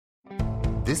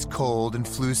This cold and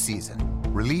flu season,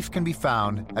 relief can be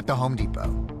found at the Home Depot,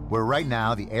 where right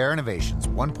now the Air Innovations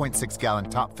 1.6-gallon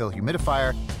top-fill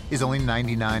humidifier is only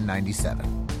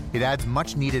 $99.97. It adds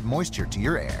much-needed moisture to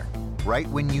your air right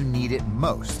when you need it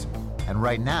most. And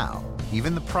right now,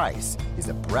 even the price is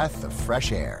a breath of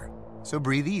fresh air. So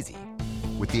breathe easy.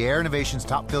 With the Air Innovations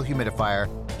top-fill humidifier,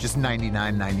 just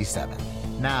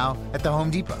 $99.97. Now at the Home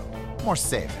Depot. More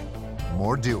saving,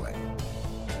 more doing.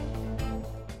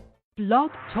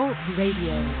 Blog Talk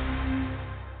Radio.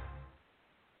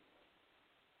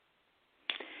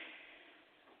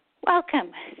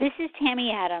 Welcome. This is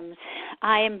Tammy Adams.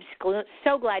 I am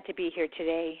so glad to be here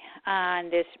today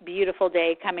on this beautiful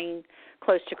day coming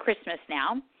close to Christmas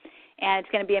now. And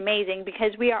it's going to be amazing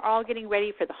because we are all getting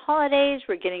ready for the holidays.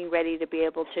 We're getting ready to be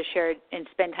able to share and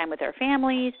spend time with our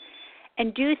families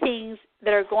and do things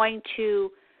that are going to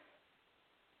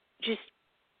just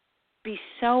be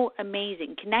so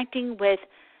amazing, connecting with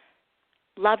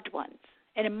loved ones.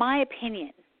 And in my opinion,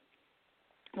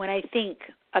 when I think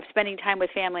of spending time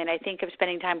with family and I think of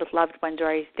spending time with loved ones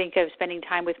or I think of spending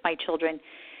time with my children,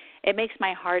 it makes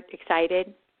my heart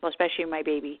excited, well, especially my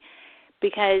baby,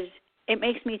 because it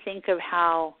makes me think of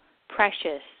how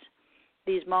precious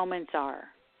these moments are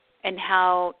and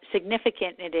how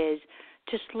significant it is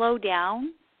to slow down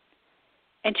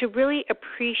and to really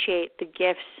appreciate the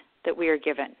gifts that we are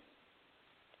given.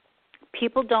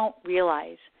 People don't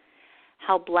realize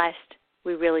how blessed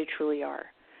we really truly are.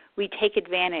 We take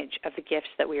advantage of the gifts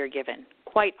that we are given.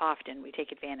 Quite often we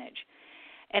take advantage.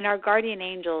 And our guardian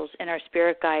angels and our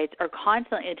spirit guides are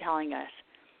constantly telling us,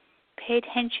 pay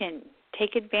attention,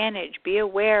 take advantage, be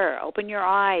aware, open your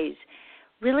eyes.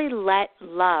 Really let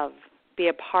love be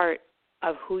a part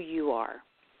of who you are.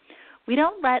 We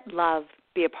don't let love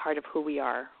be a part of who we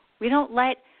are. We don't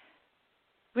let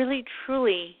really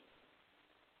truly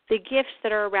the gifts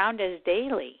that are around us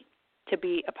daily to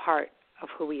be a part of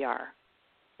who we are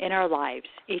in our lives,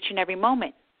 each and every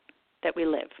moment that we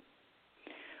live.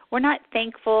 We're not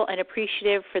thankful and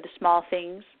appreciative for the small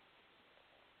things,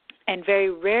 and very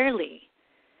rarely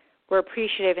we're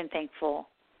appreciative and thankful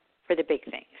for the big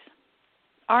things.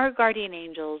 Our guardian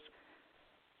angels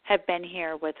have been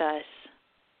here with us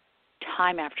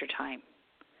time after time,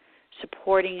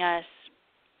 supporting us,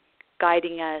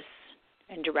 guiding us,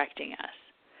 and directing us.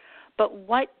 But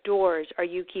what doors are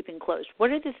you keeping closed?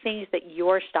 What are the things that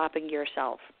you're stopping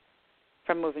yourself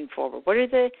from moving forward? What are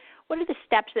the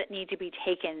steps that need to be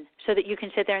taken so that you can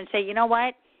sit there and say, you know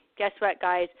what? Guess what,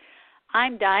 guys?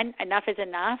 I'm done. Enough is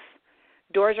enough.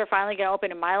 Doors are finally going to open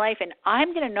in my life, and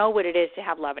I'm going to know what it is to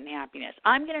have love and happiness.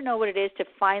 I'm going to know what it is to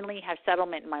finally have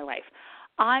settlement in my life.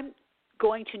 I'm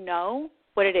going to know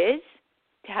what it is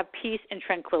to have peace and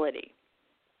tranquility.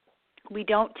 We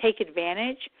don't take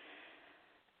advantage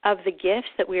of the gifts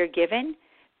that we are given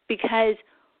because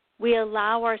we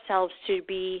allow ourselves to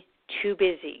be too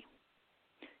busy,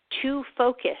 too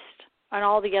focused on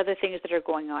all the other things that are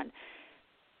going on.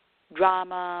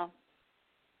 Drama,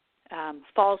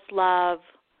 false love,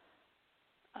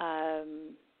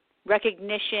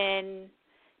 recognition,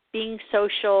 being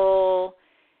social,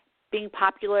 being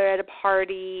popular at a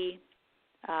party,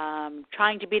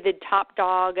 trying to be the top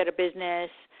dog at a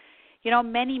business,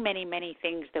 many, many, many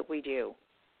things that we do.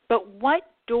 But what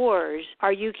doors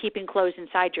are you keeping closed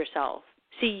inside yourself?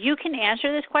 See, you can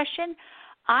answer this question.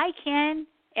 I can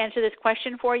answer this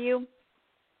question for you,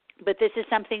 but this is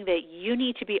something that you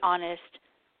need to be honest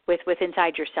with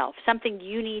inside yourself, something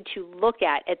you need to look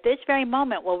at this very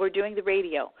moment while we're doing the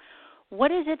radio.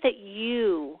 What is it that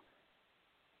you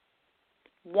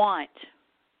want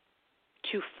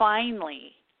to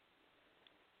finally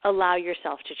allow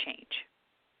yourself to change?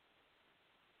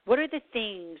 What are the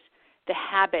things, the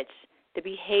habits, the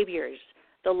behaviors,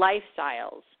 the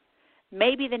lifestyles,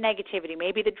 maybe the negativity,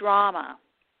 maybe the drama,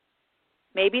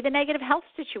 maybe the negative health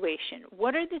situation?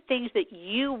 What are the things that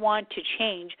you want to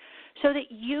change so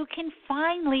that you can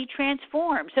finally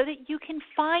transform, so that you can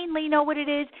finally know what it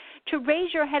is to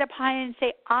raise your head up high and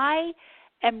say, I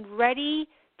am ready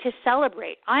to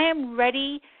celebrate. I am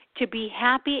ready to be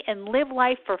happy and live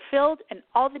life fulfilled in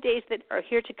all the days that are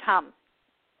here to come.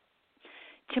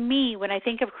 To me, when I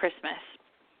think of Christmas,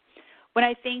 when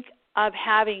I think of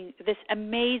having this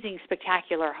amazing,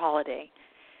 spectacular holiday,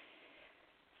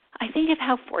 I think of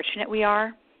how fortunate we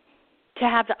are to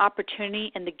have the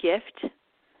opportunity and the gift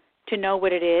to know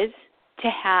what it is to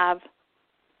have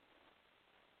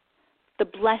the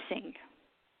blessing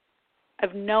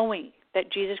of knowing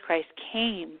that Jesus Christ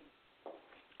came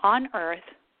on earth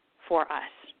for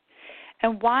us.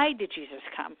 And why did Jesus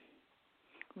come?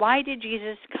 Why did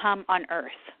Jesus come on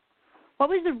earth? What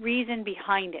was the reason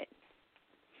behind it?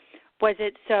 Was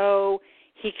it so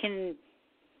he can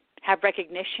have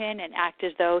recognition and act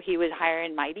as though he was higher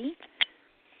and mighty?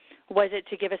 Was it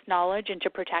to give us knowledge and to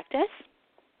protect us?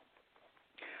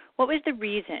 What was the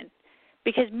reason?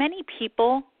 Because many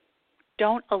people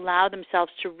don't allow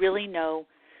themselves to really know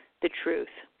the truth.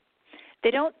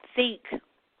 They don't think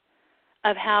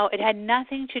of how it had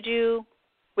nothing to do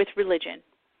with religion.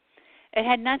 It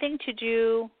had nothing to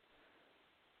do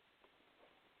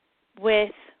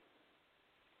with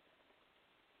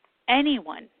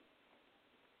anyone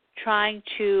trying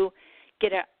to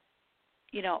get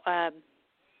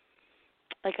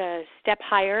like a step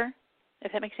higher,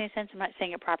 if that makes any sense. I'm not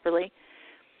saying it properly.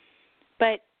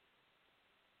 But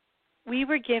we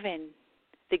were given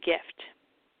the gift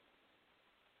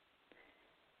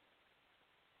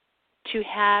to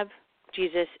have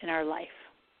Jesus in our life,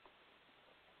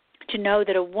 to know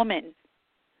that a woman,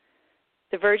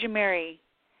 the Virgin Mary,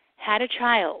 had a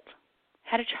child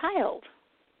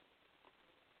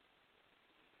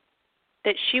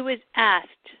that she was asked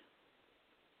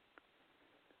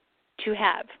to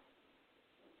have.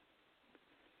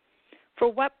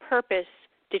 For what purpose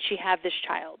did she have this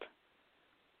child?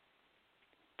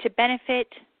 To benefit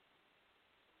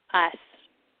us,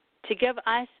 to give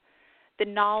us the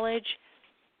knowledge,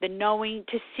 the knowing,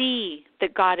 to see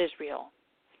that God is real,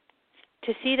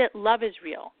 to see that love is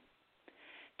real,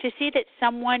 to see that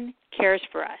someone cares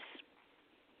for us.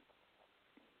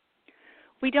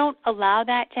 We don't allow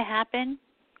that to happen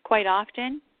quite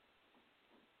often.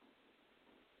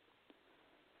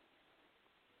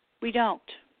 We don't.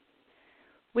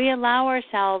 We allow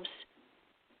ourselves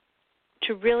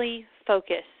to really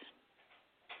focus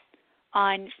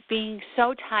on being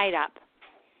so tied up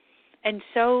and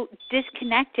so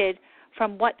disconnected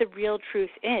from what the real truth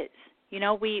is. You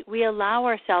know, we allow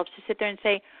ourselves to sit there and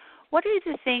say, what are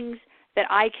the things that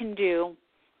I can do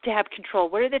to have control?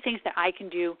 What are the things that I can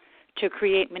do to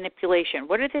create manipulation?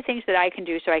 What are the things that I can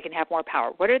do so I can have more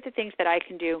power? What are the things that I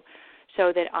can do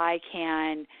so that I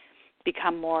can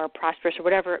become more prosperous, or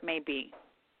whatever it may be?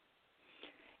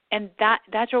 And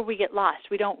that's where we get lost.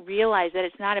 We don't realize that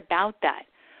it's not about that.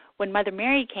 When Mother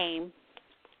Mary came,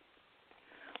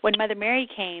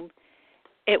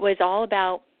 it was all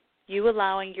about you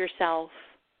allowing herself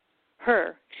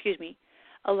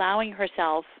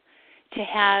to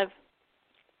have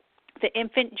the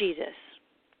infant Jesus,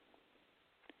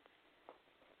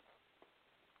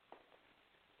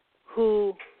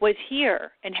 who was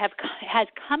here and has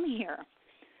come here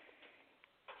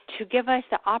to give us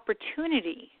the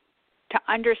opportunity to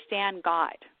understand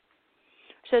God,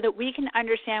 so that we can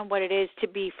understand what it is to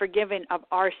be forgiven of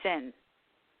our sin.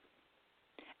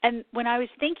 And when I was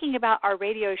thinking about our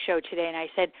radio show today, and I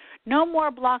said, no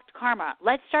more blocked karma.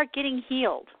 Let's start getting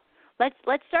healed. Let's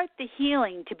start the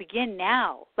healing to begin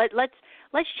now.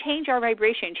 Let's change our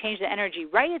vibration, change the energy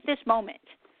right at this moment.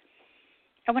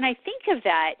 And when I think of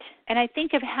that, and I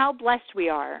think of how blessed we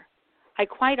are, I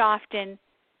quite often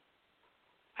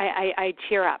I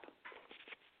tear up.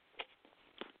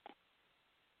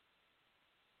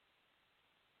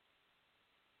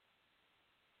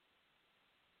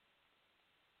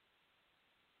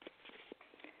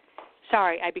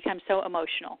 Sorry, I become so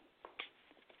emotional.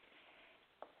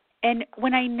 And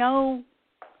when I know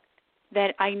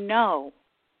that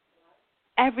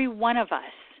every one of us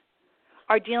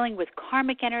are dealing with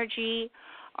karmic energy,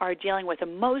 are dealing with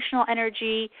emotional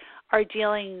energy, are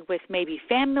dealing with maybe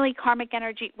family karmic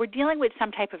energy, we're dealing with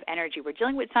some type of energy, we're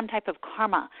dealing with some type of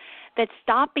karma that's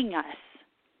stopping us.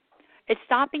 It's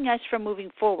stopping us from moving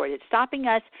forward. It's stopping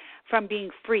us from being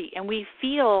free. And we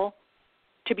feel,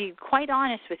 to be quite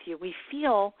honest with you,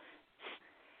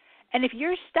 and if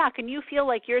you're stuck and you feel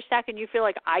like you're stuck and you feel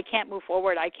like I can't move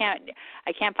forward, I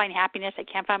can't find happiness, I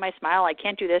can't find my smile, I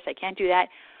can't do this, I can't do that,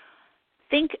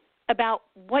 think about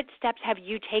what steps have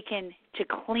you taken to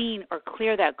clean or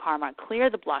clear that karma, clear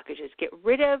the blockages, get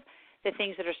rid of the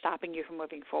things that are stopping you from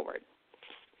moving forward.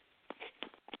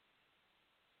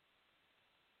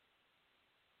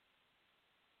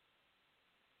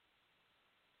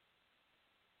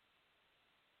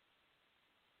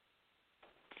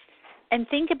 And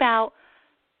think about,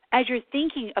 as you're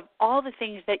thinking of all the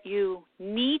things that you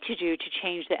need to do to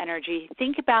change the energy,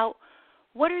 think about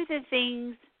what are the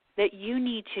things that you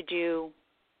need to do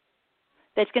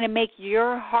that's going to make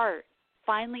your heart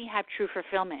finally have true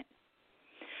fulfillment.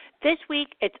 This week,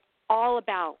 it's all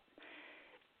about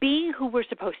being who we're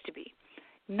supposed to be,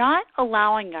 not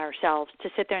allowing ourselves to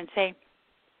sit there and say,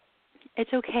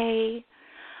 it's okay,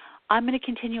 I'm going to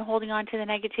continue holding on to the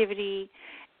negativity,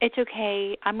 It's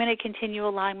okay. I'm going to continue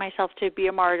allowing myself to be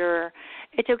a martyr.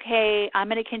 It's okay. I'm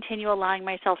going to continue allowing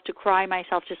myself to cry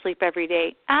myself to sleep every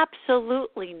day.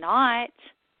 Absolutely not.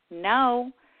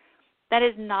 No, that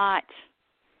is not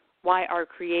why our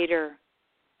Creator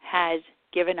has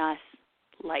given us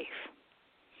life.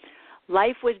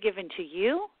 Life was given to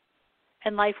you,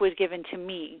 and life was given to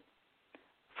me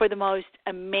for the most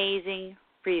amazing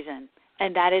reason,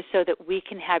 and that is so that we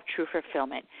can have true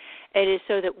fulfillment. It is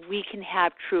so that we can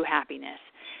have true happiness.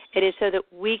 It is so that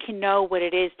we can know what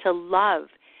it is to love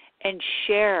and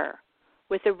share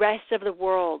with the rest of the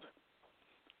world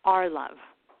our love.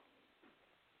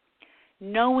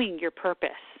 Knowing your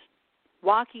purpose,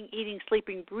 walking, eating,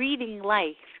 sleeping, breathing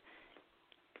life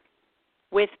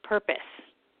with purpose.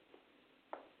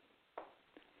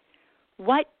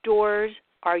 What doors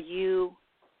are you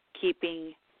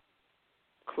keeping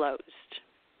closed?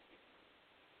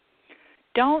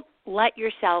 Don't let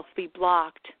yourself be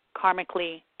blocked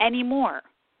karmically anymore.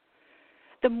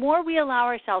 The more we allow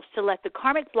ourselves to let the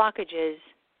karmic blockages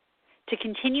to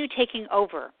continue taking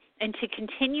over and to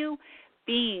continue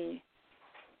being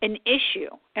an issue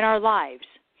in our lives,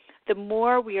 the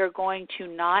more we are going to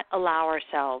not allow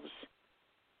ourselves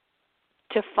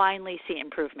to finally see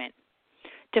improvement,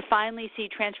 to finally see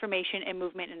transformation and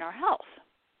movement in our health.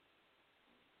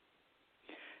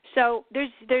 So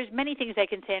there's many things I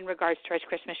can say in regards towards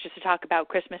Christmas, just to talk about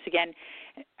Christmas again,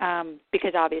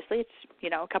 because obviously it's,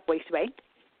 a couple weeks away.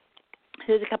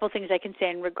 There's a couple things I can say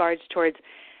in regards towards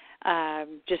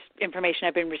just information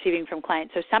I've been receiving from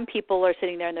clients. So some people are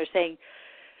sitting there and they're saying,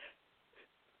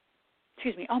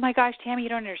 oh my gosh, Tammy, you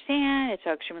don't understand. It's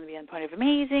extremely beyond the point of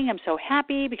amazing. I'm so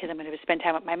happy because I'm going to spend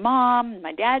time with my mom.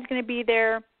 My dad's going to be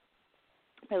there.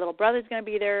 My little brother's going to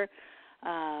be there.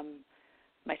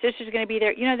 My sister's going to be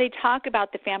there. They talk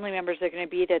about the family members that are going to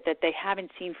be there that they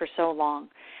haven't seen for so long.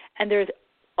 And they're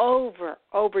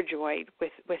overjoyed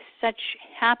with such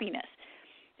happiness.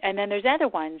 And then there's other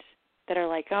ones that are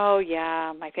like, oh,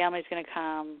 yeah, my family's going to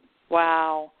come.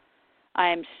 Wow, I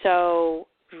am so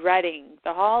dreading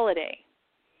the holiday.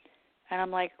 And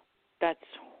I'm like, that's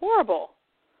horrible.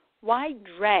 Why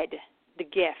dread the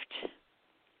gift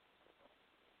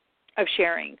of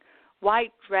sharing? Why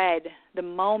dread the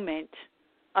moment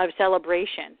of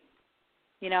celebration?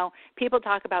 People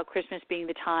talk about Christmas being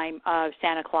the time of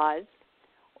Santa Claus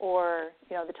or,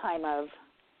 the time of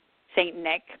Saint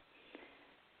Nick.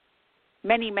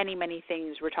 Many, many, many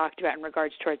things were talked about in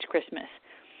regards towards Christmas.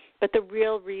 But the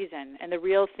real reason and the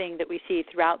real thing that we see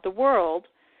throughout the world,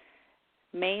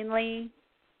 mainly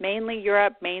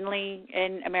Europe, mainly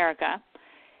in America,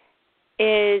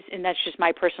 is, and that's just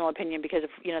my personal opinion because of,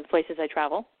 the places I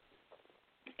travel,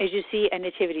 is you see a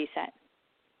nativity set.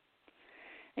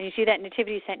 And you see that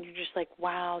nativity set and you're just like,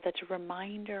 wow, that's a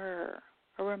reminder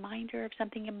of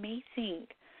something amazing.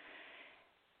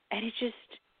 And it just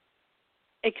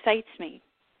excites me.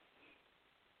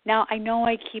 Now, I know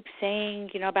I keep saying,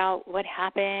 about what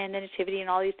happened, the nativity and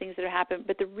all these things that have happened,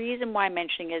 but the reason why I'm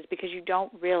mentioning it is because you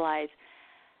don't realize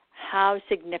how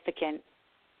significant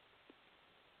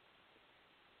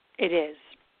it is.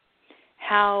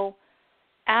 How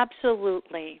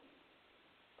absolutely,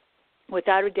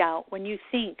 without a doubt, when you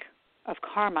think of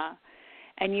karma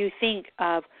and you think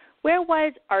of where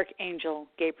was Archangel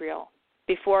Gabriel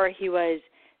before he was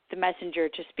the messenger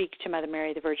to speak to Mother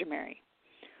Mary, the Virgin Mary?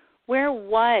 Where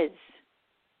was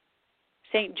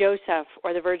St. Joseph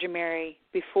or the Virgin Mary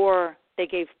before they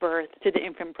gave birth to the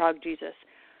infant prog Jesus?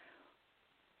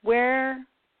 Where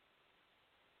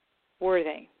were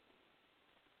they?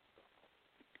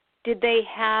 Did they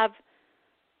have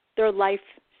their life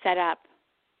set up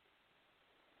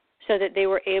so that they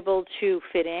were able to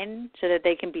fit in, so that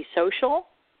they can be social?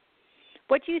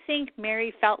 What do you think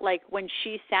Mary felt like when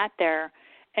she sat there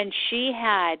and she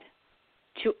had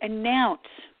to announce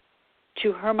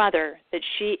to her mother that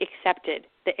she accepted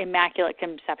the Immaculate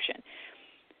Conception?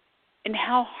 And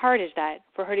how hard is that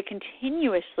for her to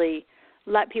continuously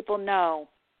let people know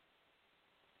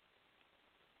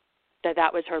that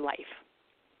that was her life?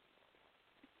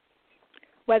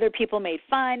 Whether people made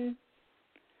fun,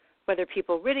 whether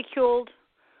people ridiculed,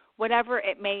 whatever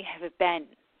it may have been.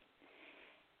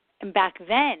 And back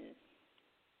then,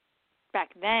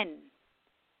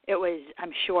 it was,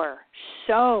 I'm sure,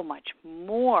 so much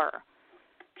more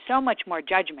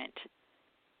judgment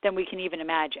than we can even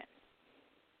imagine.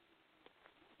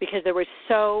 Because there was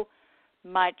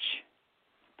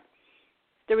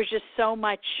just so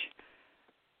much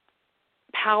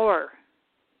power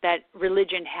that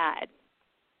religion had,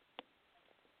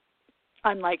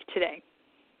 unlike today.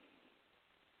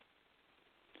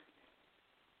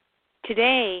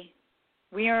 Today,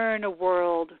 We are in a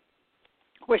world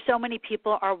where so many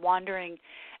people are wandering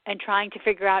and trying to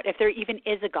figure out if there even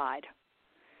is a God.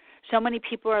 So many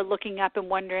people are looking up and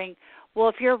wondering, well,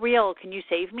 if you're real, can you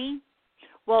save me?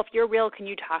 Well, if you're real, can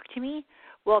you talk to me?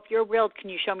 Well, if you're real, can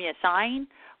you show me a sign?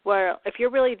 Well, if you're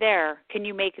really there, can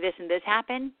you make this and this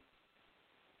happen?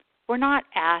 We're not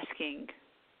asking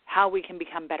how we can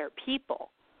become better people.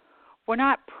 We're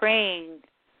not praying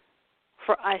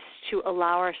for us to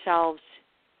allow ourselves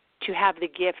to have the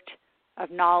gift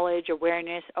of knowledge,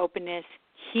 awareness, openness,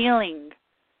 healing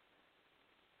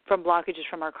from blockages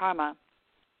from our karma.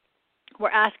 We're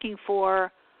asking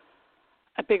for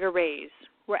a bigger raise.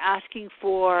 We're asking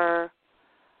for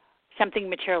something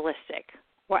materialistic.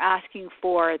 We're asking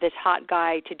for this hot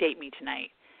guy to date me tonight,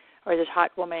 or this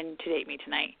hot woman to date me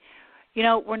tonight. You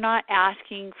know, we're not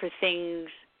asking for things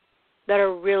that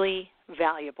are really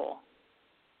valuable,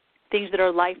 things that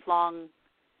are lifelong,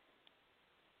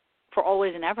 for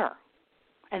always and ever,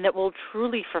 and that will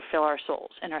truly fulfill our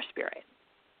souls and our spirit.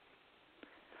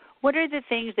 What are the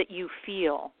things that you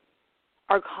feel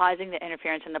are causing the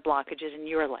interference and the blockages in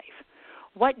your life?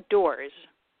 What doors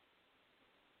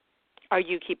are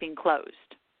you keeping closed?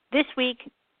 This week,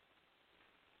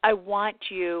 I want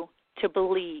you to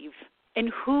believe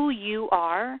in who you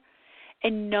are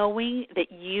and knowing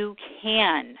that you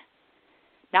can.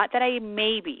 Not that I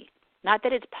maybe, not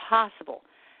that it's possible,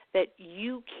 that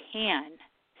you can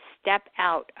step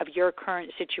out of your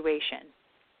current situation.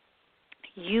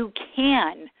 You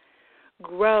can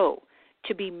grow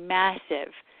to be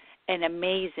massive and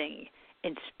amazing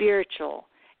and spiritual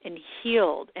and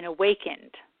healed and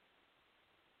awakened.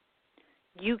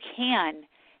 You can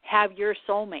have your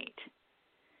soulmate.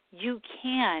 You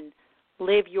can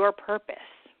live your purpose.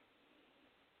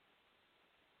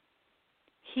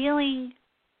 Healing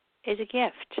is a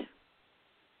gift.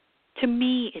 To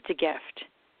me, it's a gift.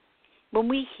 When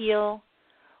we heal,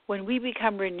 when we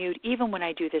become renewed, even when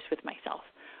I do this with myself,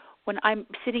 when I'm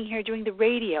sitting here doing the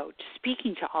radio,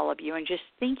 speaking to all of you and just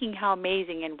thinking how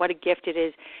amazing and what a gift it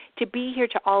is to be here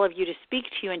to all of you, to speak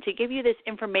to you and to give you this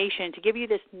information, to give you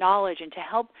this knowledge and to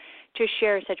help to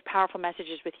share such powerful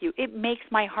messages with you, it makes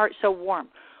my heart so warm.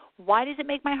 Why does it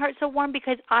make my heart so warm?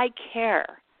 Because I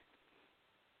care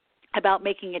about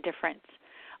making a difference.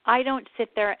 I don't sit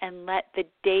there and let the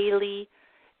daily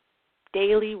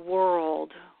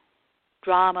world,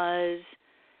 dramas,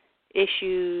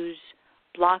 issues,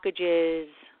 blockages,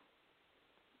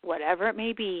 whatever it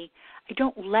may be, I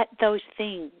don't let those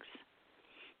things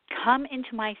come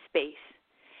into my space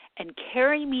and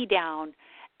carry me down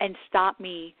and stop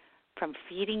me from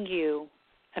feeding you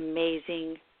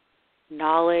amazing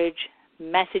knowledge,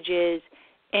 messages,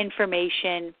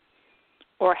 information,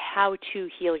 or how to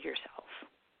heal yourself.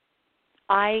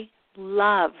 I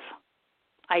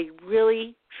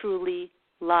really, truly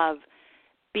love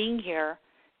being here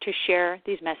to share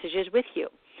these messages with you.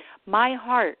 My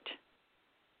heart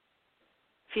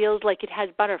feels like it has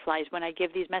butterflies when I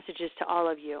give these messages to all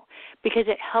of you because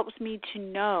it helps me to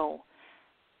know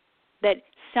that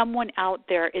someone out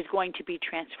there is going to be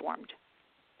transformed.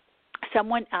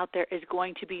 Someone out there is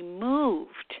going to be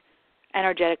moved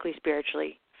energetically,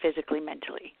 spiritually, physically,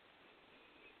 mentally.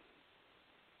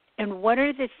 And what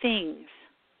are the things,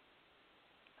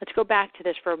 let's go back to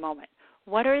this for a moment.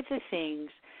 What are the things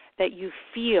that you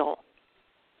feel,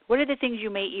 what are the things you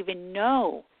may even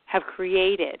know have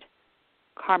created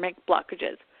karmic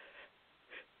blockages?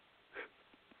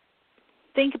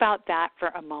 Think about that for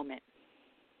a moment.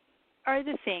 Are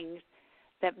the things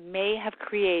that may have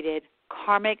created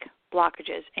karmic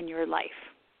blockages in your life?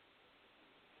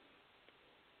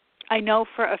 I know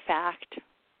for a fact,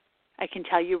 I can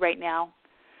tell you right now,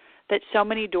 that so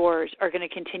many doors are going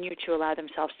to continue to allow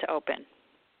themselves to open.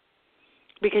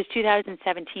 Because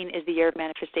 2017 is the year of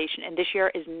manifestation, and this year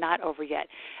is not over yet.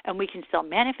 And we can still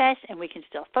manifest, and we can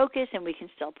still focus, and we can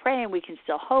still pray, and we can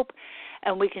still hope,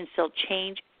 and we can still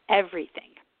change everything.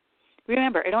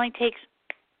 Remember, it only takes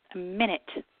a minute,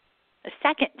 a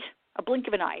second, a blink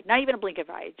of an eye, not even a blink of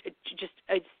an eye, just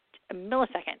a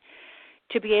millisecond,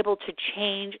 to be able to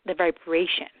change the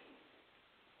vibration.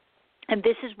 And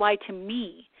this is why, to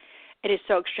me, it is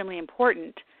so extremely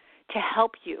important to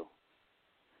help you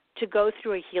to go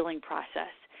through a healing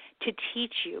process, to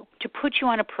teach you, to put you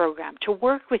on a program, to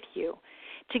work with you,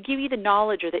 to give you the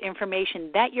knowledge or the information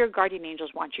that your guardian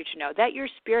angels want you to know, that your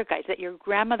spirit guides, that your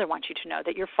grandmother wants you to know,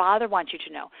 that your father wants you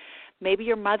to know, maybe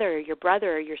your mother, or your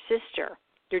brother, or your sister,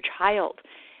 your child,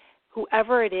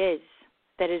 whoever it is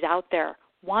that is out there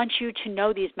wants you to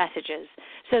know these messages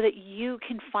so that you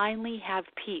can finally have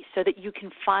peace, so that you can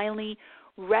finally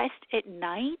rest at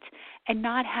night and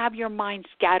not have your mind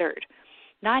scattered.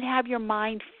 Not have your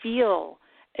mind feel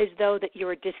as though that you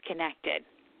are disconnected,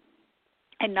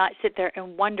 and not sit there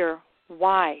and wonder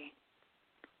why.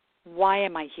 Why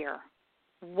am I here?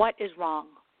 What is wrong?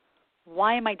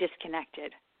 Why am I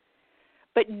disconnected?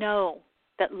 But know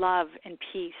that love and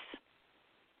peace,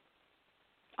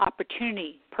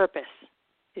 opportunity, purpose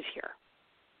is here.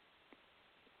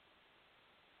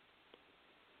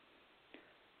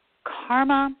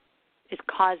 Karma is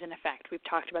cause and effect. We've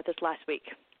talked about this last week.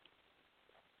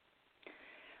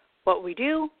 What we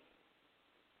do,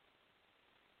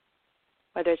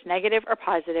 whether it's negative or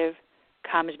positive,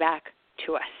 comes back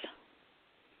to us.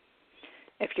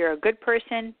 If you're a good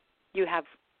person, you have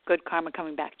good karma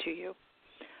coming back to you.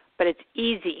 But it's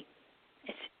easy.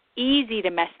 It's easy to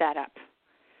mess that up.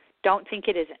 Don't think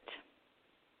it isn't.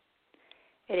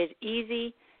 It is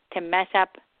easy to mess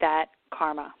up that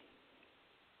karma.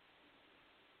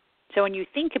 So when you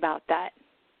think about that,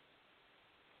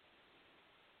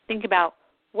 think about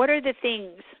what are the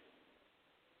things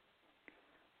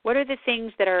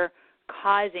that are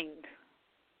causing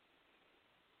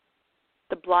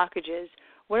the blockages?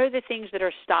 What are the things that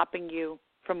are stopping you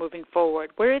from moving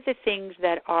forward? What are the things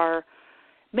that are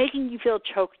making you feel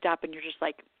choked up and you're just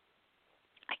like,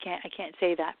 I can't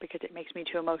say that because it makes me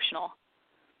too emotional.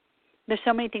 There's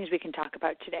so many things we can talk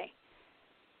about today.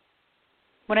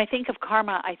 When I think of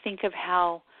karma, I think of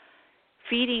how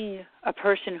feeding a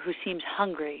person who seems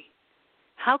hungry,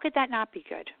 how could that not be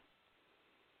good?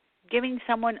 Giving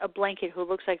someone a blanket who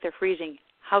looks like they're freezing,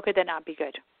 how could that not be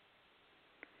good?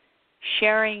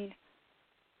 Sharing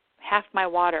half my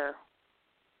water,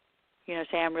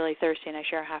 say I'm really thirsty and I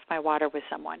share half my water with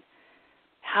someone.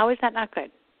 How is that not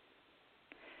good?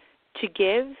 To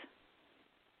give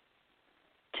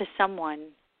to someone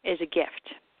is a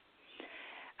gift.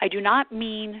 I do not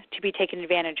mean to be taken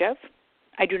advantage of.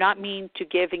 I do not mean to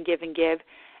give and give and give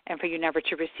and for you never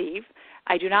to receive.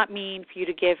 I do not mean for you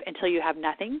to give until you have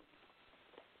nothing.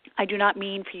 I do not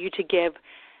mean for you to give,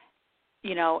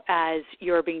 as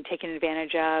you're being taken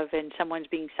advantage of and someone's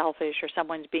being selfish or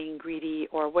someone's being greedy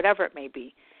or whatever it may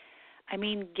be. I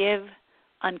mean give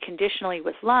unconditionally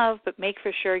with love, but make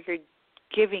for sure you're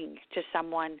giving to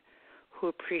someone who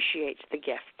appreciates the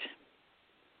gift.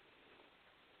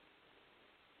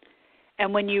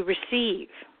 And when you receive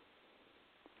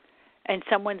and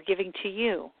someone's giving to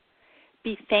you,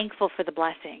 be thankful for the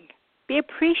blessing. Be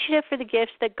appreciative for the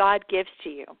gifts that God gives to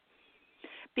you.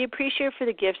 Be appreciative for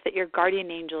the gifts that your guardian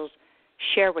angels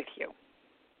share with you.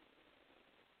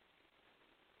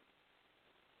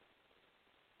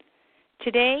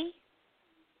 Today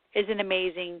is an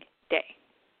amazing day.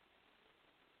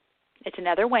 It's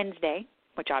another Wednesday,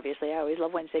 which obviously I always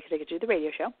love Wednesday because I get to do the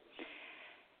radio show.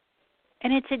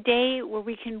 And it's a day where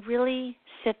we can really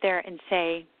sit there and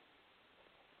say,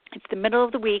 it's the middle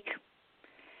of the week.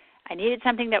 I needed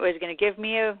something that was going to give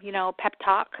me a, pep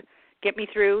talk, get me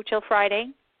through till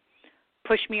Friday,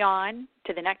 push me on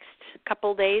to the next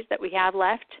couple days that we have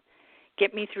left,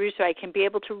 get me through so I can be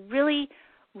able to really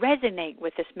resonate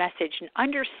with this message and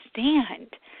understand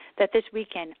that this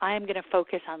weekend I am going to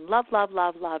focus on love, love,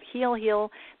 love, love, heal,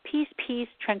 heal, peace, peace,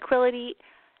 tranquility,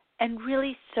 and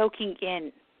really soaking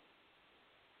in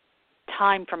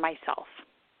time for myself.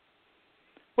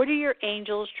 What are your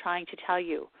angels trying to tell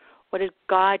you? What is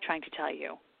God trying to tell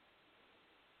you?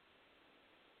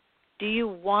 Do you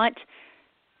want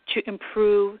to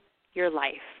improve your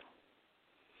life?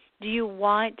 Do you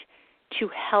want to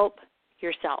help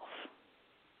yourself?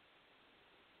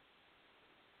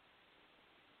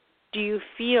 Do you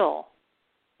feel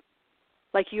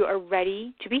like you are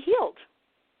ready to be healed,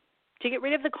 to get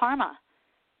rid of the karma,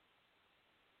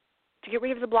 to get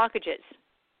rid of the blockages,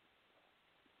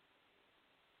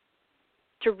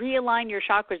 to realign your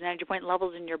chakras and energy point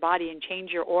levels in your body and change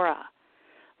your aura?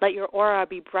 Let your aura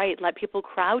be bright. Let people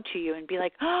crowd to you and be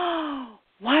like, oh,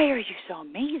 why are you so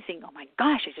amazing? Oh, my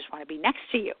gosh, I just want to be next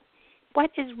to you.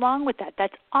 What is wrong with that?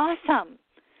 That's awesome.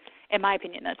 In my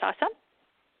opinion, that's awesome.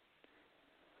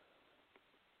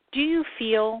 Do you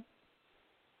feel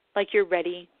like you're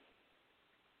ready?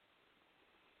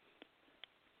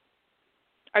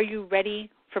 Are you ready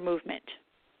for movement?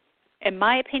 In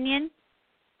my opinion,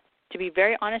 to be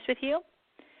very honest with you,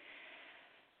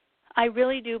 I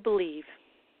really do believe,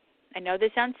 I know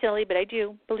this sounds silly, but I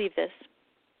do believe this.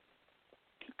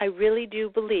 I really do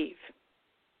believe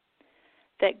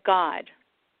that God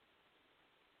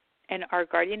and our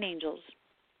guardian angels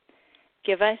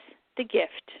give us the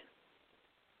gift,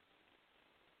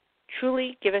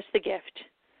 truly give us the gift,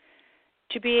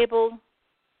 to be able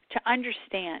to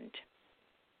understand,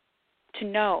 to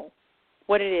know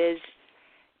what it is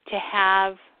to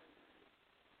have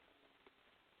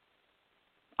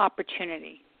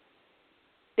opportunity.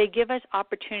 They give us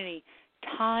opportunity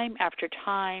time after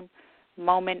time,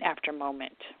 moment after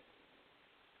moment.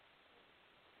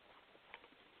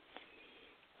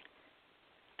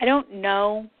 I don't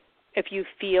know if you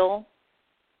feel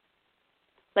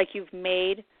like you've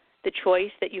made the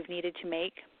choice that you've needed to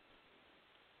make.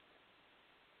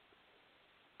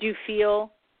 Do you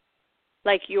feel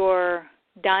like you're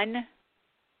done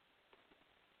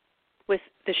with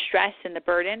the stress and the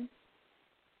burden?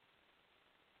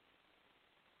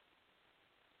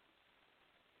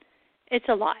 It's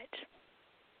a lot,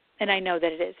 and I know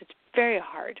that it is. It's very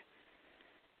hard.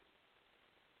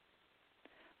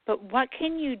 But what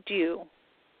can you do?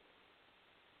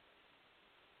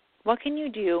 What can you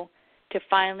do to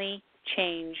finally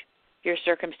change your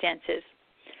circumstances?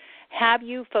 Have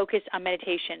you focused on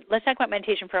meditation? Let's talk about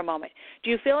meditation for a moment. Do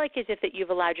you feel like as if that you've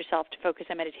allowed yourself to focus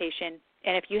on meditation?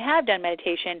 And if you have done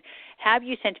meditation, have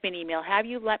you sent me an email? Have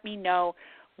you let me know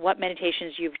what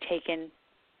meditations you've taken,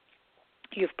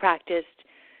 you've practiced,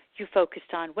 you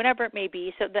focused on, whatever it may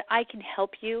be, so that I can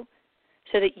help you,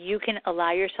 so that you can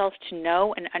allow yourself to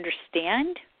know and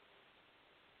understand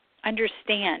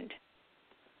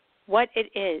what it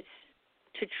is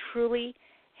to truly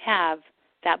have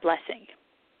that blessing.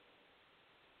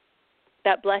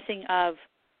 That blessing of,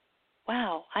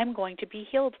 wow, I'm going to be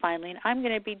healed finally, and I'm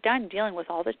going to be done dealing with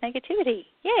all this negativity.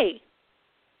 Yay!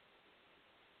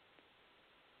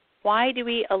 Why do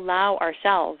we allow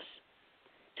ourselves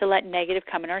to let negative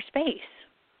come in our space?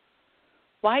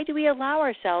 Why do we allow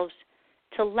ourselves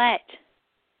to let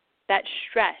that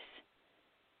stress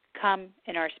come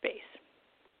in our space?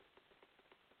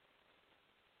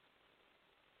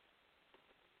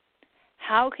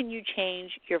 How can you change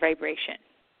your vibration?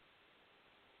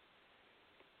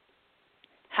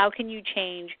 How can you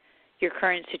change your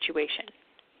current situation?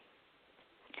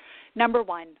 Number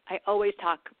one, I always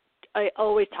talk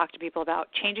to people about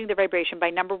changing the vibration by,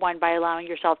 number one, by allowing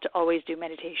yourself to always do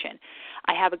meditation.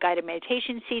 I have a guided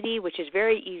meditation CD, which is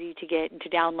very easy to get and to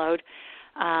download.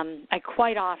 I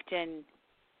quite often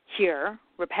hear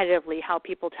repetitively how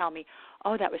people tell me,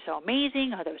 oh, that was so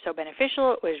amazing, oh, that was so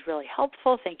beneficial, it was really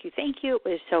helpful, thank you, it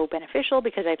was so beneficial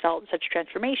because I felt such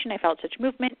transformation, I felt such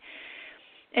movement.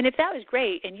 And if that was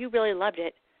great and you really loved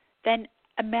it, then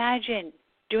imagine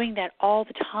doing that all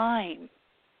the time,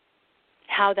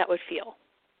 how that would feel,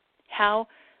 how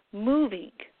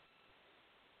moving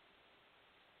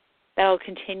that will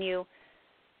continue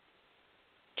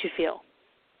to feel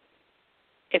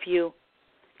if you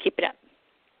keep it up.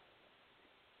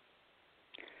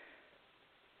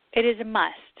 It is a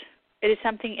must. It is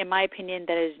something, in my opinion,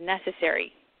 that is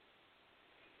necessary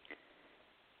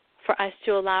for us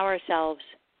to allow ourselves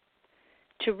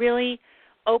to really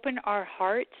open our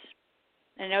hearts.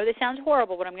 And I know this sounds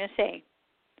horrible, what I'm going to say,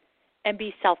 and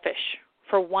be selfish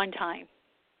for one time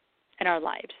in our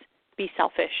lives. Be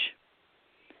selfish.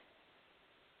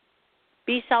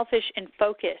 Be selfish and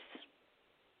focus.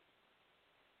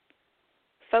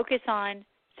 Focus on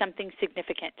something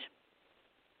significant.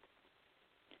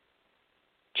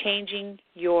 Changing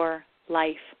your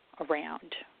life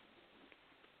around.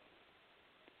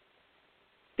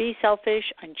 Be selfish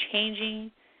on changing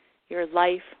your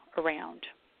life around.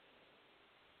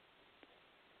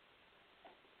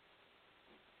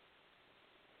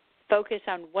 Focus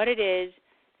on what it is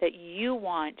that you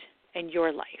want in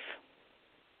your life.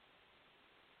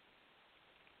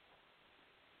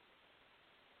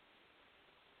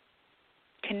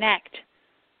 Connect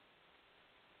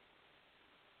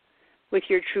with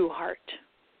your true heart.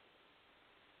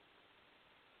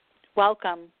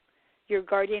 Welcome your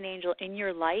guardian angel in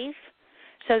your life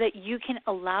so that you can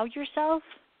allow yourself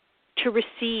to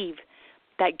receive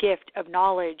that gift of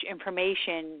knowledge,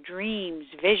 information, dreams,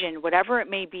 vision, whatever it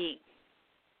may be.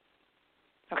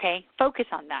 Okay? Focus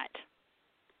on that.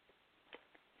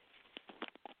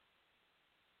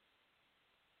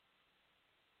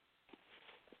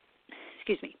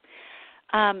 Excuse me.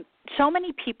 So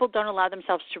many people don't allow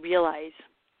themselves to realize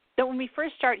that when we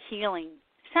first start healing,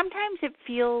 sometimes it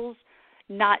feels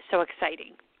not so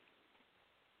exciting.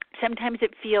 Sometimes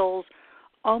it feels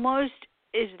almost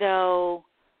as though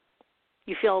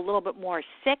you feel a little bit more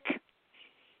sick,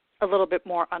 a little bit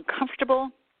more uncomfortable,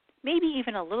 maybe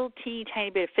even a little teeny tiny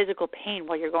bit of physical pain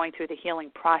while you're going through the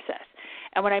healing process.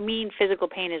 And what I mean physical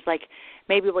pain is like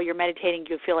maybe while you're meditating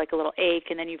you feel like a little ache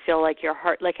and then you feel like your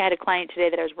heart, like I had a client today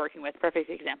that I was working with, perfect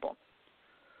example.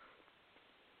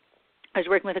 I was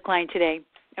working with a client today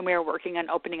and we were working on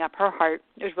opening up her heart.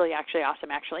 It was really actually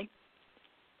awesome actually.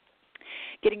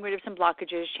 getting rid of some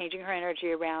blockages, changing her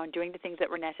energy around, doing the things that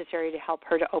were necessary to help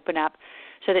her to open up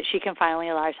so that she can finally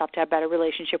allow herself to have a better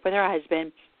relationship with her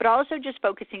husband, but also just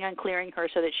focusing on clearing her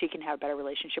so that she can have a better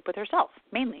relationship with herself,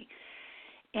 mainly.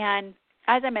 And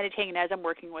as I'm meditating and as I'm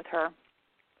working with her,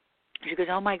 she goes,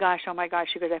 oh my gosh.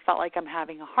 She goes, I felt like I'm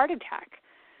having a heart attack.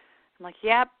 I'm like,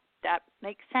 yep, that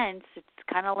makes sense. It's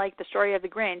kind of like the story of the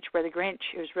Grinch, where the Grinch,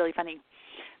 it was really funny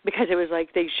because it was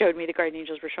like they showed me, the guardian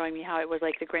angels were showing me how it was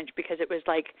like the Grinch, because it was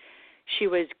like she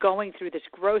was going through this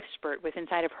growth spurt with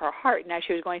inside of her heart. Now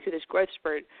she was going through this growth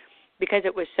spurt because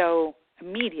it was so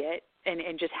immediate and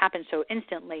just happened so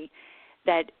instantly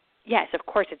that, yes, of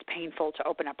course it's painful to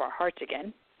open up our hearts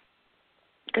again,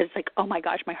 because it's like, oh my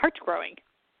gosh, my heart's growing.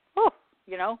 Oh,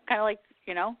 kind of like,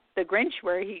 the Grinch,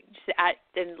 where he just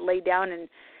and laid down and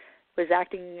was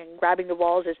acting and grabbing the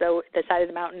walls as though the side of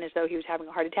the mountain as though he was having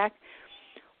a heart attack.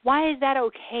 Why is that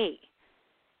okay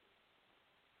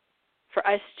for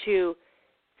us to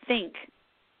think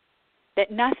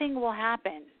that nothing will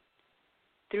happen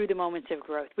through the moments of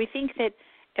growth? We think that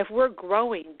if we're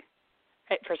growing,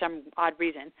 for some odd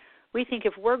reason, we think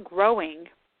if we're growing,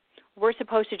 we're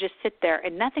supposed to just sit there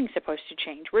and nothing's supposed to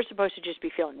change. We're supposed to just be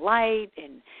feeling light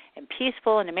and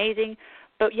peaceful and amazing.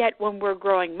 But yet when we're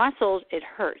growing muscles, it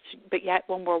hurts. But yet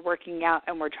when we're working out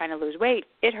and we're trying to lose weight,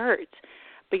 it hurts.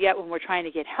 But yet when we're trying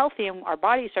to get healthy and our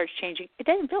body starts changing, it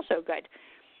doesn't feel so good.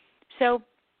 So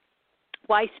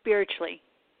why spiritually?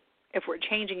 If we're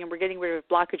changing and we're getting rid of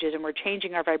blockages and we're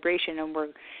changing our vibration and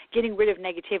we're getting rid of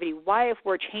negativity, why, if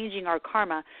we're changing our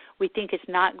karma, we think it's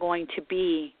not going to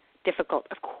be difficult?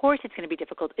 Of course it's going to be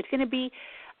difficult. It's going to be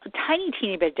a tiny,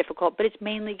 teeny bit difficult, but it's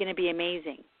mainly going to be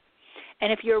amazing.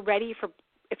 And if you're ready for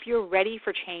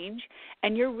change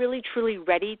and you're really, truly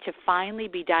ready to finally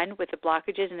be done with the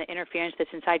blockages and the interference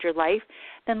that's inside your life,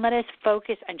 then let us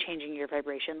focus on changing your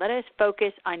vibration. Let us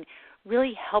focus on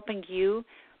really helping you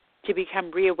to become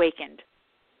reawakened.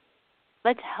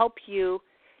 Let's help you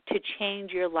to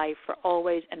change your life for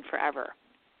always and forever.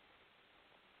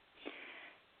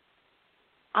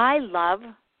 I love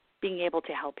being able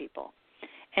to help people.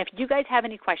 And if you guys have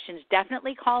any questions,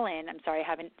 definitely call in. I'm sorry, I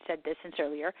haven't said this since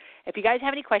earlier. If you guys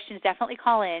have any questions, definitely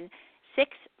call in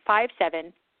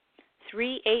 657-383-0285.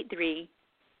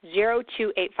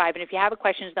 And if you have a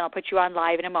question, then I'll put you on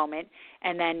live in a moment,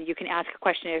 and then you can ask a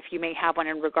question if you may have one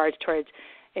in regards towards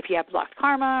if you have blocked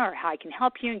karma or how I can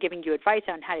help you and giving you advice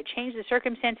on how to change the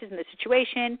circumstances and the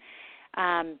situation.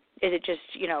 Is it just,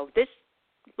 this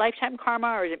lifetime karma,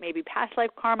 or is it maybe past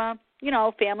life karma,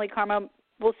 family karma?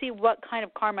 We'll see what kind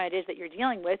of karma it is that you're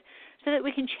dealing with so that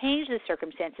we can change the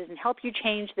circumstances and help you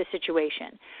change the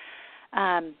situation.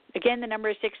 Again, the number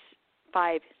is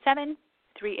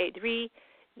 657-383-0285.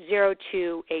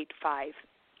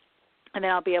 And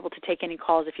then I'll be able to take any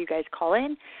calls if you guys call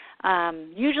in.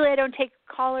 Usually I don't take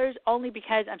callers only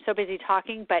because I'm so busy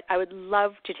talking, but I would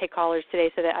love to take callers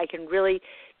today so that I can really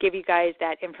give you guys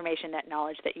that information, that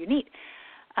knowledge that you need.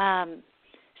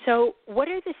 So what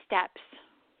are the steps?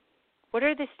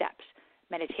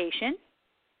 Meditation,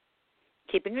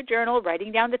 keeping a journal, writing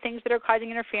down the things that are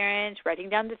causing interference, writing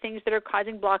down the things that are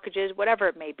causing blockages, whatever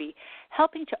it may be,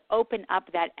 helping to open up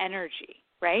that energy,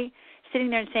 right? Sitting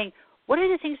there and saying, what are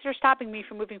the things that are stopping me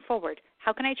from moving forward?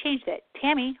 How can I change that?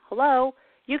 Tammy, hello,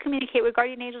 you communicate with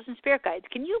guardian angels and spirit guides.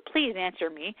 Can you please answer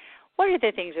me? What are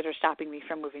the things that are stopping me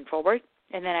from moving forward?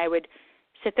 And then I would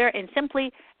sit there and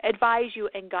simply advise you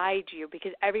and guide you,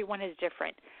 because everyone is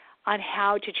different, on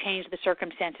how to change the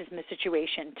circumstances and the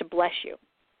situation to bless you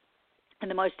in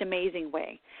the most amazing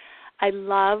way. I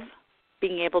love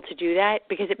being able to do that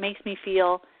because it makes me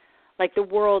feel like the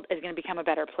world is going to become a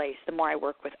better place the more I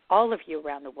work with all of you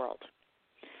around the world.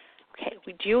 Okay,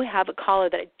 we do have a caller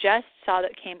that I just saw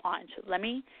that came on, so let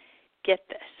me get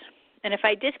this. And if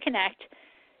I disconnect,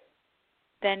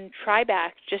 then try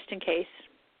back just in case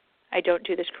I don't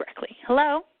do this correctly.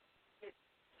 Hello?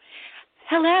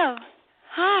 Hello.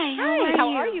 Hi, how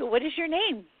are you? What is your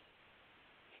name?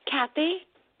 Kathy.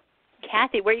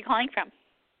 Kathy, where are you calling from?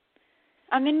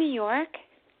 I'm in New York.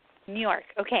 New York.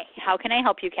 Okay. How can I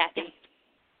help you, Kathy?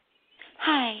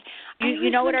 Hi. You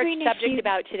know what our subject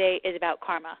about today is about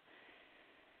karma.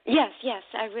 Yes.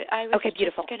 I was okay,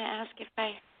 beautiful. Just going to ask if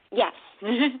I... Yes.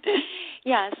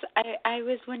 Yes. I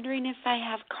was wondering if I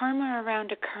have karma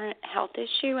around a current health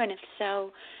issue, and if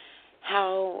so,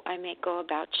 how I may go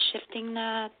about shifting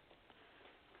that.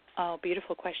 Oh,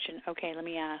 beautiful question. Okay, let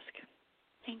me ask.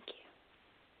 Thank you.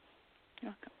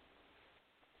 You're welcome.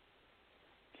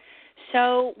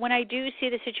 So when I do see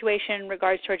the situation in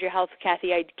regards towards your health,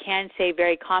 Kathy, I can say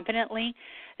very confidently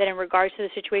that in regards to the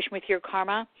situation with your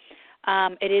karma,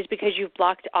 it is because you've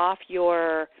blocked off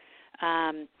your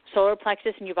solar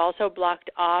plexus, and you've also blocked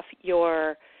off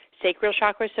your sacral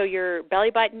chakra. So your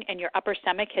belly button and your upper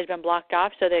stomach has been blocked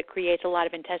off, so that it creates a lot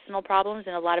of intestinal problems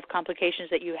and a lot of complications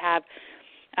that you have,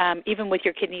 even with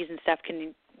your kidneys and stuff,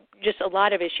 just a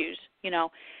lot of issues.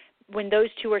 When those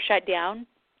two are shut down,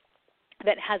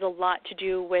 that has a lot to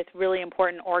do with really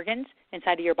important organs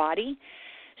inside of your body.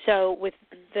 So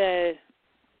do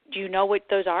you know what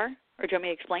those are, or do you want me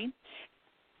to explain?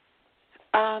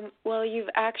 Well, you've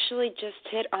actually just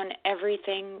hit on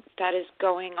everything that is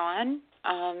going on.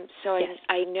 Yes.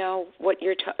 I know what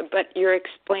but you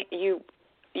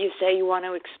say you want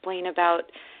to explain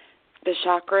about the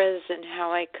chakras and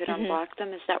how I could unblock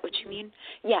them. Is that what you mean?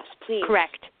 Yes, please.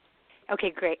 Correct.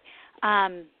 Okay, great.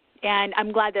 And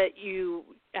I'm glad that you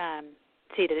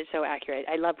see that it's so accurate.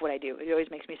 I love what I do. It always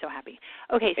makes me so happy.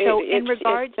 Okay, so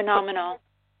it's phenomenal.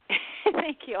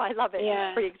 Thank you. I love it. Yeah.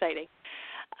 It's pretty exciting.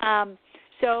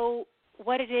 So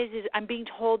what it is I'm being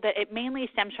told that it mainly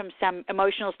stems from some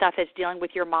emotional stuff that's dealing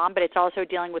with your mom, but it's also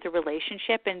dealing with a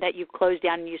relationship, and that you've closed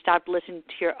down and you stopped listening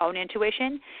to your own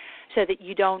intuition, so that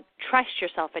you don't trust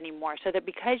yourself anymore. So that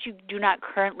because you do not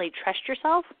currently trust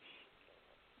yourself,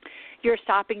 you're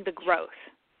stopping the growth.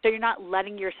 So you're not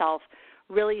letting yourself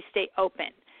really stay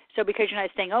open. So because you're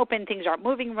not staying open, things aren't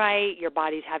moving right, your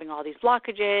body's having all these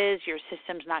blockages, your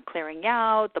system's not clearing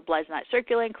out, the blood's not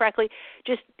circulating correctly,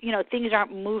 just, things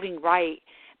aren't moving right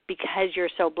because you're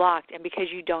so blocked and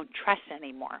because you don't trust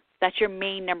anymore. That's your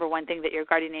main number one thing that your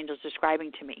guardian angel is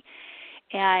describing to me.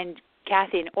 And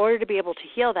Kathy, in order to be able to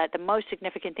heal that, the most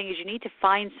significant thing is you need to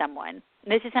find someone.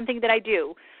 And this is something that I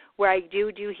do, where I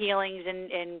do healings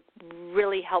and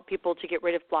really help people to get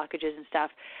rid of blockages and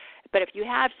stuff. But if you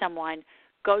have someone,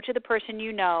 go to the person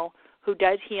you know who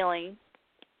does healing,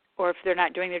 or if they're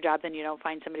not doing their job, then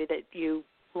find somebody that you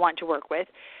want to work with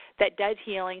that does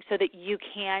healing, so that you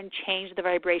can change the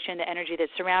vibration, the energy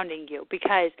that's surrounding you.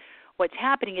 Because what's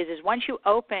happening is once you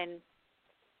open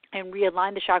and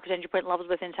realign the chakras, energy point levels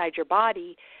within inside your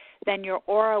body, then your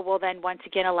aura will then once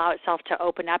again allow itself to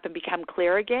open up and become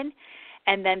clear again,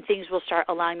 and then things will start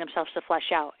allowing themselves to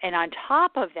flesh out. And on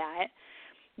top of that,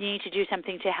 you need to do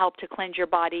something to help to cleanse your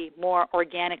body more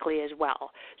organically as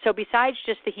well. So besides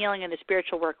just the healing and the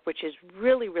spiritual work, which is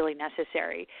really, really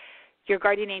necessary, your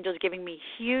guardian angel is giving me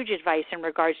huge advice in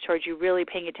regards towards you really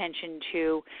paying attention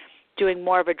to doing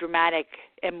more of a dramatic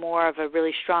and more of a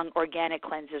really strong organic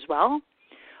cleanse as well,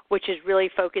 which is really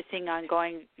focusing on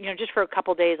going, just for a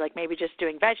couple days, like maybe just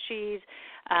doing veggies,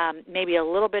 maybe a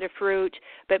little bit of fruit,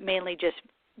 but mainly just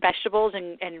vegetables,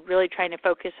 and really trying to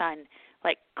focus on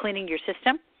like cleaning your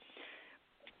system.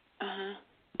 Uh-huh.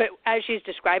 But as she's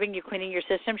describing you cleaning your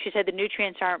system, she said the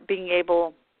nutrients aren't being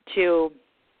able to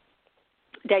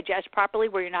digest properly,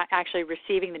 where you're not actually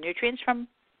receiving the nutrients from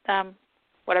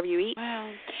whatever you eat.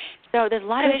 Wow. So there's a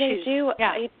lot of issues.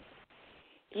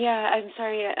 I'm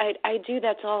sorry. I do.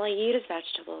 That's all I eat is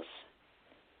vegetables.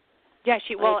 Yeah, as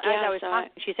I was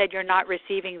talking, she said you're not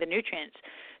receiving the nutrients,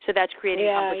 so that's creating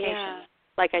complications. Yeah.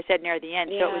 Like I said near the end.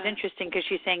 So it was interesting because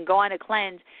she's saying go on a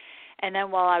cleanse, and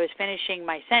then while I was finishing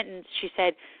my sentence, she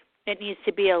said it needs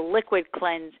to be a liquid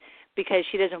cleanse because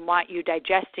she doesn't want you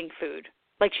digesting food.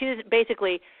 Like she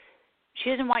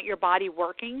doesn't want your body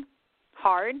working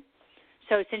hard.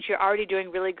 So since you're already doing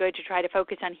really good to try to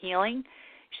focus on healing,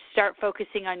 start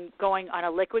focusing on going on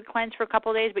a liquid cleanse for a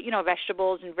couple of days, but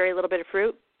vegetables and very little bit of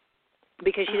fruit,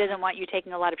 because she doesn't want you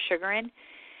taking a lot of sugar in,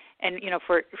 and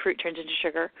fruit turns into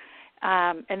sugar.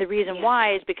 And the reason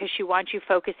why is because she wants you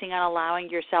focusing on allowing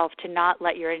yourself to not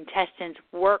let your intestines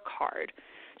work hard.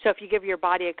 So if you give your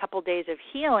body a couple days of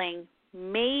healing,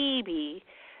 maybe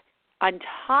on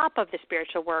top of the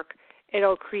spiritual work,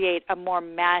 it'll create a more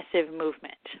massive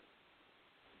movement,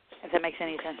 if that makes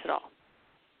any sense at all.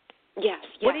 Yes.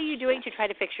 What are you doing to try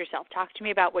to fix yourself? Talk to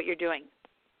me about what you're doing.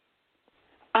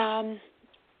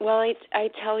 Well, I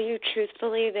tell you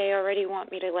truthfully, they already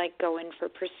want me to go in for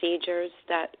procedures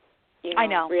that, I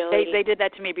know. Really, they did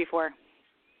that to me before.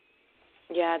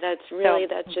 Yeah, that's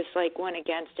just went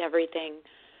against everything,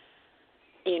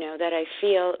 that I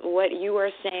feel. What you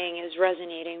are saying is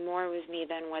resonating more with me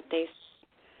than what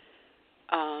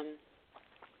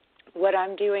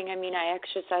I'm doing. I mean, I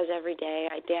exercise every day.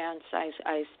 I dance.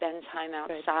 I spend time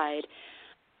outside.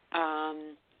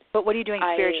 But what are you doing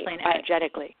spiritually and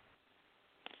energetically?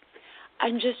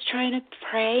 I'm just trying to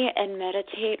pray and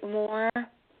meditate more,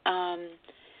 and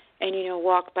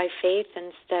walk by faith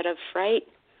instead of fright.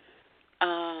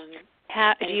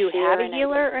 Do you have a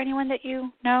healer or anyone that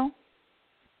you know?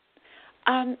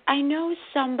 I know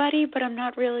somebody, but I'm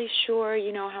not really sure,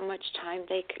 how much time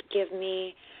they could give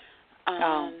me.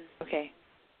 Okay.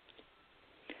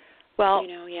 Well,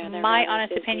 they're my really honest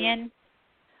busy. opinion,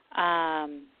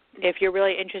 if you're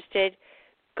really interested,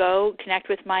 go connect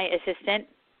with my assistant.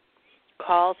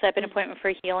 Call, set up an appointment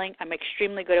for healing. I'm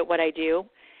extremely good at what I do,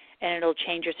 and it'll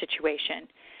change your situation.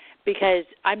 Because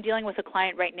I'm dealing with a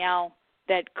client right now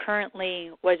that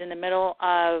currently was in the middle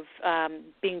of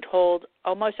being told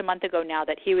almost a month ago now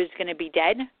that he was going to be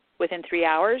dead within 3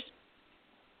 hours.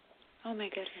 Oh, my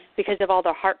goodness. Because of all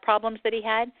the heart problems that he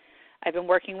had. I've been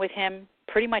working with him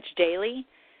pretty much daily,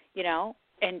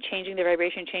 and changing the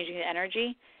vibration, changing the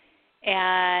energy.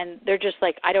 And they're just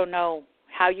like, I don't know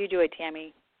how you do it,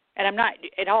 Tammy. And I'm not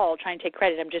at all trying to take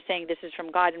credit. I'm just saying this is from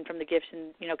God and from the gifts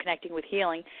and, connecting with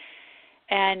healing.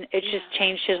 And it's just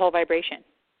changed his whole vibration.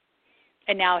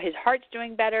 And now his heart's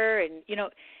doing better. And,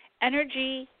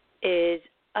 energy is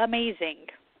amazing.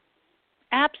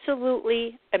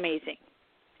 Absolutely amazing.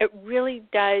 It really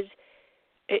does.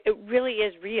 It really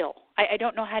is real. I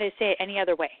don't know how to say it any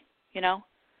other way,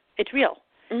 It's real.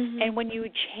 Mm-hmm. And when you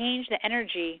change the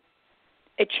energy,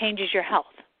 it changes your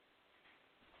health.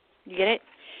 You get it?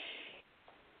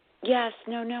 Yes,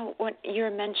 no. When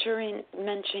you're mentioning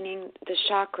the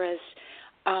chakras,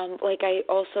 like I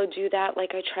also do that.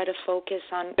 Like I try to focus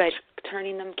on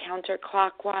turning them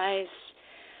counterclockwise.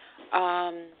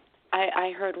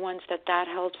 I heard once that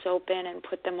helps open and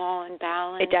put them all in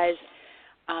balance. It does.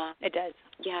 It does.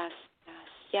 Yes.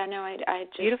 Yeah, no, I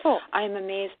just, beautiful. I'm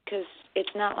amazed because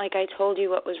it's not like I told you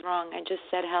what was wrong. I just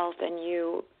said health, and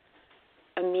you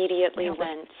immediately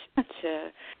went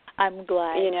to. I'm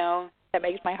glad. That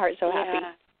makes my heart so happy.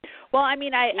 Well, I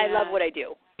love what I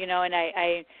do, and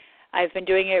I've been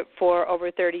doing it for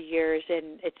over 30 years,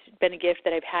 and it's been a gift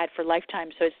that I've had for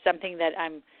lifetime. So it's something that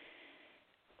I'm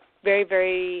very,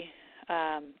 very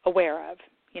aware of,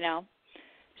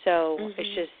 So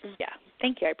it's just,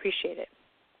 thank you. I appreciate it.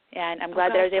 And I'm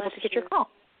glad that I was able to get your call.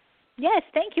 Yes,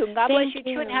 thank you. And God bless you,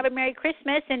 too, and have a Merry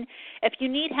Christmas. And if you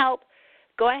need help,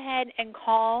 go ahead and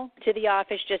call to the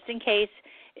office just in case.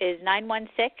 Is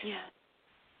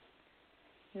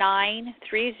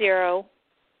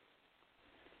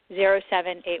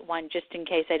 916-930-0781, just in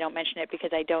case I don't mention it,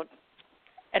 because I don't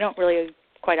really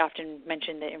quite often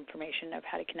mention the information of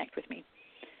how to connect with me.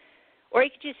 Or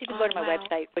you can go to my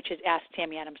website, which is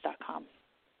asktammyadams.com.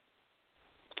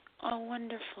 Oh,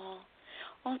 wonderful.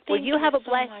 Oh, thank you you have a so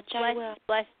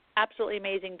blessed, absolutely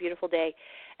amazing, beautiful day,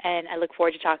 and I look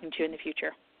forward to talking to you in the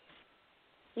future.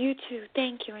 You too.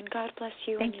 Thank you, and God bless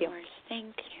you and yours.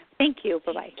 Thank you. Thank you.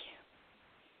 Bye-bye.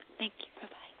 Thank you.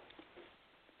 Bye-bye.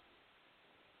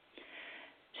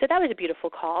 So that was a beautiful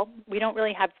call. We don't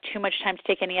really have too much time to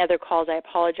take any other calls. I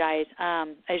apologize.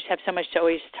 I just have so much to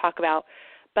always talk about.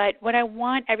 But what I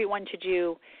want everyone to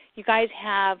do, you guys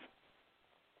have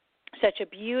such a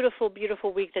beautiful,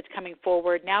 beautiful week that's coming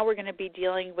forward. Now we're going to be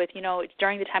dealing with, it's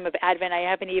during the time of Advent. I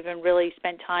haven't even really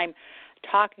spent time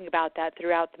talking about that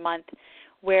throughout the month,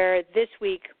 where this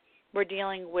week we're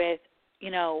dealing with,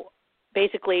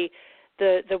 basically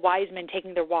the wise men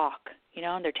taking their walk,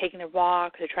 and they're taking their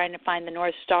walk. They're trying to find the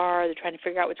North Star. They're trying to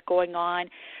figure out what's going on.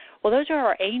 Well, those are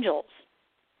our angels.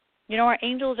 Our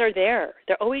angels are there.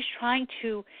 They're always trying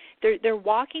to, they're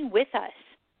walking with us,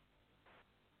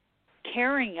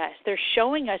 carrying us. They're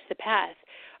showing us the path.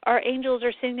 Our angels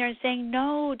are sitting there and saying,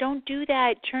 no, don't do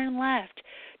that. Turn left.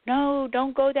 No,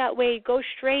 don't go that way. Go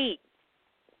straight.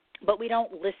 But we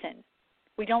don't listen.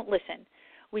 We don't listen.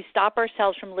 We stop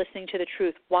ourselves from listening to the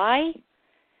truth. Why?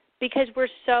 Because we're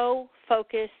so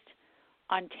focused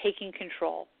on taking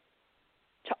control.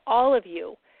 To all of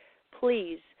you,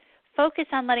 please focus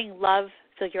on letting love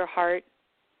fill your heart.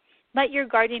 Let your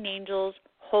guardian angels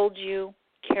hold you,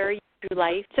 carry you through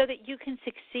life so that you can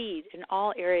succeed in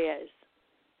all areas,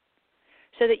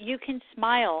 so that you can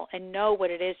smile and know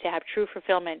what it is to have true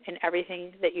fulfillment in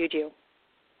everything that you do.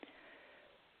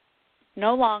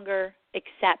 No longer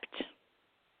accept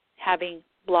having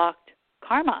blocked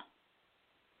karma.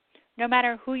 No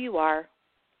matter who you are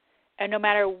and no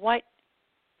matter what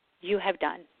you have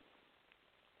done,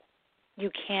 you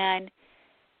can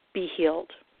be healed.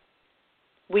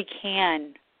 We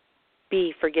can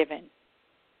be forgiven.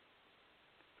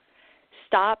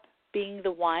 Stop being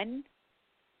the one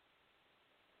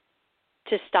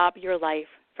to stop your life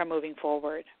from moving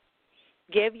forward.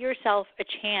 Give yourself a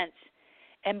chance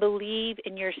and believe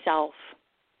in yourself.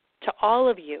 To all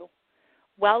of you,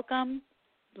 welcome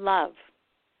love.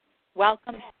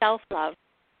 Welcome self-love.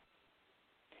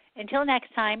 Until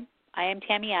next time, I am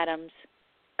Tammy Adams.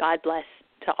 God bless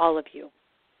to all of you.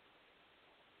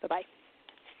 Bye-bye.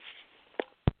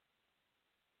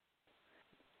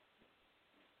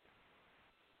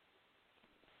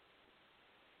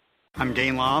 I'm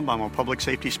Dane Lobb. I'm a public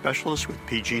safety specialist with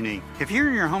PG&E. If you're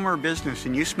in your home or business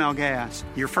and you smell gas,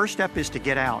 your first step is to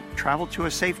get out. Travel to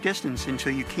a safe distance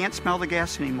until you can't smell the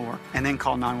gas anymore, and then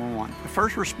call 911. The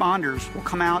first responders will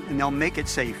come out and they'll make it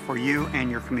safe for you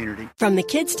and your community. From the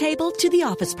kids' table to the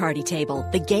office party table,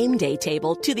 the game day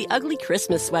table to the ugly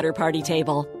Christmas sweater party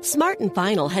table, Smart &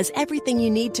 Final has everything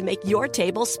you need to make your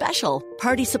table special.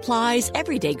 Party supplies,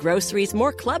 everyday groceries,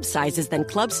 more club sizes than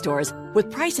club stores,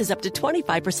 with prices up to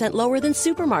 25% lower than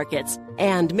supermarkets.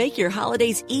 And make your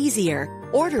holidays easier.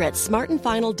 Order at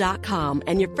smartandfinal.com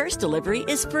and your first delivery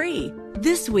is free.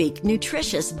 This week,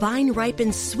 nutritious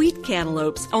vine-ripened sweet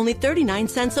cantaloupes, only 39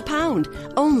 cents a pound.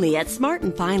 Only at Smart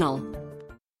 & Final.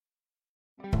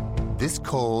 This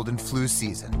cold and flu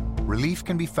season, relief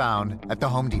can be found at the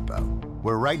Home Depot,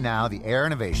 where right now the Air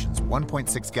Innovations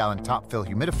 1.6-gallon top-fill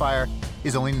humidifier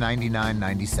is only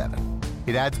 $99.97.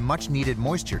 It adds much-needed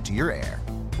moisture to your air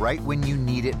right when you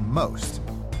need it most.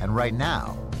 And right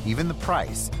now, even the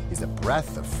price is a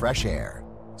breath of fresh air.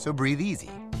 So breathe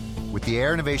easy. With the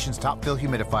Air Innovations top-fill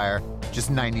humidifier,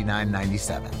 just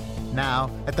 $99.97. Now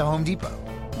at the Home Depot.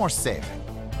 More saving,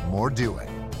 more doing.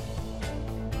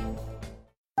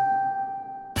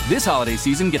 This holiday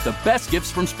season, get the best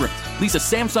gifts from Sprint. Lease a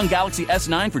Samsung Galaxy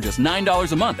S9 for just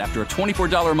 $9 a month after a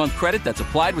 $24 a month credit that's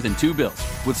applied within 2 bills.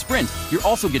 With Sprint, you're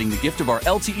also getting the gift of our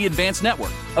LTE Advanced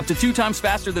network, up to 2 times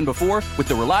faster than before with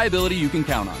the reliability you can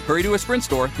count on. Hurry to a Sprint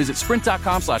store, visit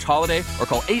sprint.com/holiday, or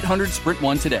call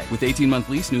 800-SPRINT1 today. With 18-month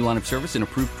lease, new line of service, and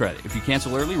approved credit. If you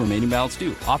cancel early, remaining balance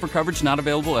due. Offer coverage not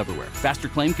available everywhere. Faster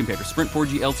claim compared to Sprint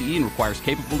 4G LTE and requires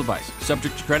capable device.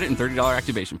 Subject to credit and $30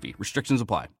 activation fee. Restrictions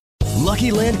apply.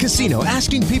 Lucky Land Casino,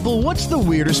 asking people, what's the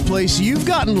weirdest place you've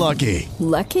gotten lucky?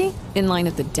 Lucky? In line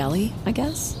at the deli, I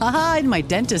guess? Aha, in my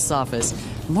dentist's office.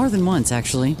 More than once,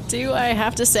 actually. Do I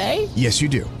have to say? Yes, you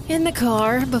do. In the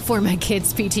car before my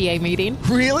kids' PTA meeting.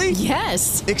 Really?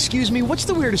 Yes. Excuse me, what's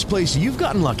the weirdest place you've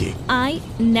gotten lucky? I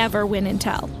never win and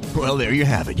tell. Well, there you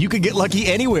have it. You can get lucky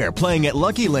anywhere, playing at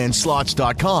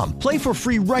LuckyLandSlots.com. Play for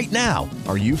free right now.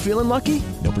 Are you feeling lucky?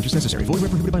 No purchase necessary. Void where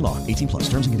prohibited by law. 18+.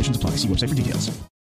 Terms and conditions apply. See website for details.